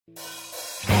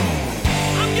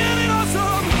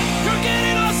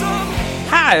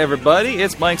Hi everybody,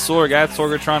 it's Mike Sorg at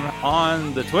Sorgatron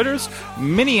on the Twitters.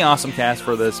 Mini Awesome Cast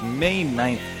for this May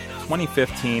 9th,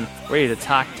 2015. Ready to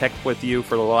talk tech with you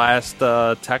for the last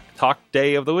tech talk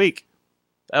day of the week.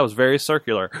 That was very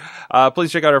circular. Please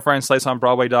check out our friends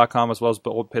SliceOnBroadway.com as well as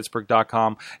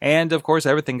BoldPittsburgh.com. And, of course,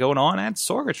 everything going on at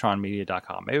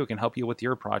SorgatronMedia.com. Maybe we can help you with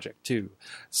your project, too.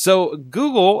 So,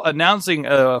 Google announcing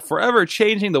forever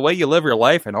changing the way you live your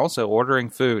life and also ordering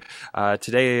food.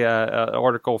 Today, an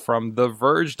article from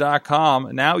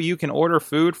TheVerge.com. Now you can order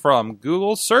food from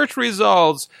Google search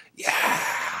results. Yeah!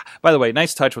 By the way,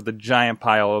 nice touch with the giant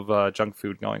pile of junk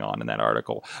food going on in that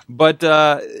article. But,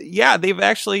 yeah, they've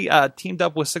actually teamed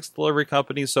up with 6 delivery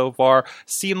companies so far.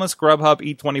 Seamless, Grubhub,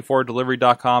 Eat24,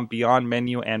 Delivery.com, Beyond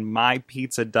Menu, and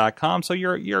MyPizza.com. So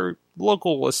your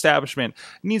local establishment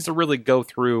needs to really go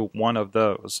through one of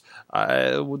those.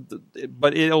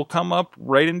 But it'll come up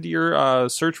right into your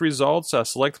search results.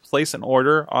 Select place an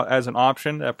order as an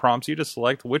option that prompts you to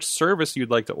select which service you'd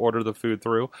like to order the food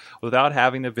through without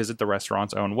having to visit the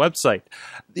restaurant's own website.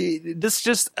 This is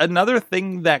just another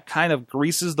thing that kind of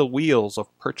greases the wheels of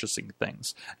purchasing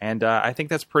things. And I think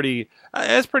that's pretty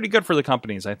good for the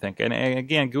companies, I think. And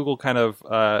again, Google kind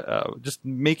of just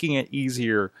making it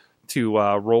easier to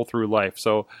roll through life.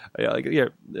 So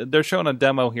they're showing a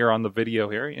demo here on the video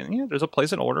here. And there's a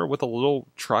place an order with a little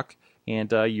truck, and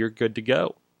you're good to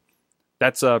go.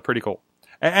 That's pretty cool.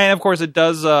 And of course, it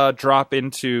does drop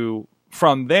into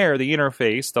from there the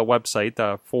interface, the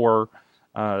website for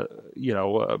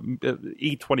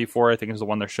Eat24. I think is the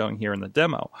one they're showing here in the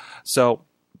demo. So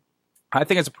I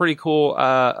think it's a pretty cool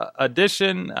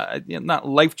addition, not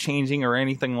life-changing or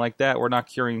anything like that. We're not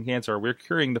curing cancer. We're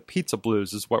curing the pizza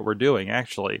blues is what we're doing,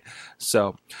 actually.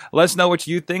 So let us know what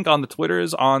you think on the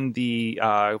Twitters, on the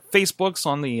Facebooks,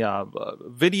 on the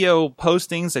video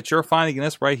postings that you're finding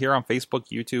this right here on Facebook,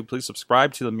 YouTube. Please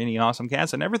subscribe to the Mini Awesome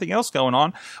Cast and everything else going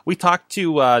on. We talked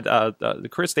to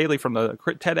Chris Daly from the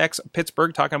TEDx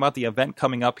Pittsburgh talking about the event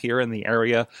coming up here in the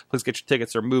area. Please get your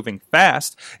tickets. They're moving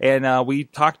fast. And we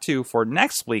talked to, for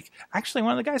next week, actually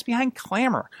one of the guys behind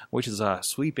Clamor, which is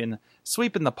sweeping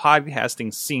the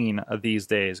podcasting scene these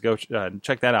days. Go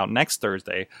check that out next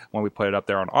Thursday when we put it up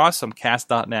there on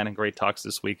awesomecast.net. And great talks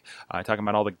this week, talking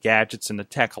about all the gadgets and the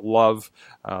tech love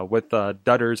with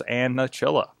Dutters and the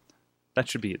Chilla. That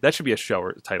should be a show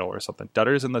or title or something.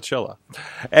 Dutters and the Chilla.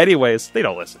 Anyways, they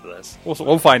don't listen to this.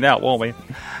 We'll find out, won't we?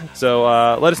 So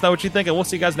let us know what you think, and we'll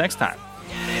see you guys next time.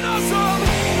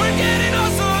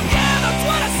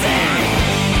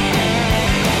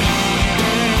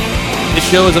 This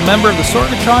show is a member of the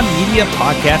Sorgatron Media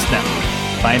Podcast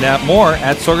Network. Find out more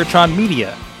at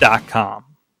sorgatronmedia.com.